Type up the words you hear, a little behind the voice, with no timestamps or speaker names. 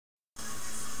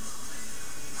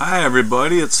Hi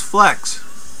everybody, it's Flex.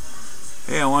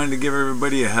 Hey, I wanted to give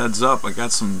everybody a heads up. I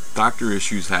got some doctor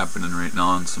issues happening right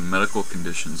now and some medical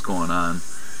conditions going on,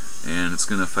 and it's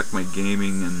going to affect my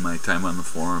gaming and my time on the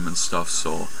forum and stuff,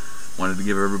 so wanted to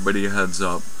give everybody a heads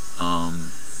up.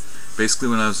 Basically,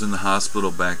 when I was in the hospital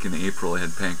back in April, I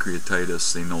had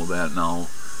pancreatitis. They know that now,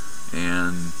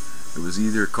 and it was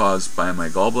either caused by my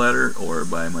gallbladder or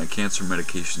by my cancer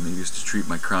medication they used to treat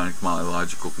my chronic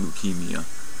myelogenous leukemia.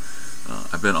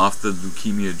 I've been off the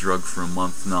leukemia drug for a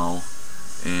month now,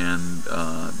 and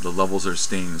the levels are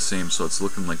staying the same, so it's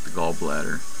looking like the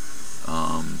gallbladder.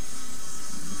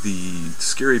 The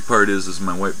scary part is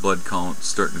my white blood count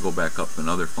starting to go back up, and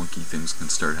other funky things can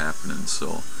start happening,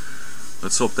 so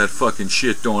let's hope that fucking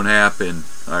shit don't happen,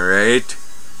 alright?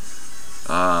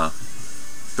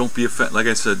 Don't be offended. Like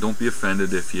I said, don't be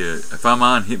offended if I'm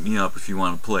on, hit me up if you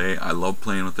want to play. I love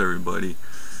playing with everybody.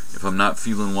 If I'm not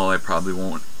feeling well, I probably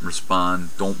won't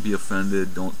respond. Don't be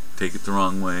offended. Don't take it the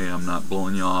wrong way. I'm not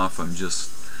blowing you off. I'm just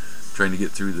trying to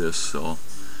get through this. So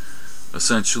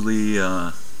essentially,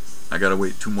 I gotta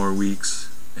wait 2 more weeks,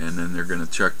 and then they're gonna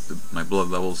check my blood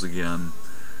levels again.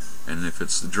 And if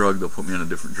it's the drug, they'll put me on a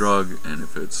different drug. And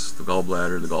if it's the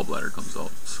gallbladder comes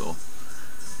out. So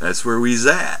that's where we's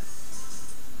at.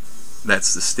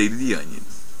 That's the state of the onion.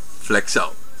 Flex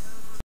out.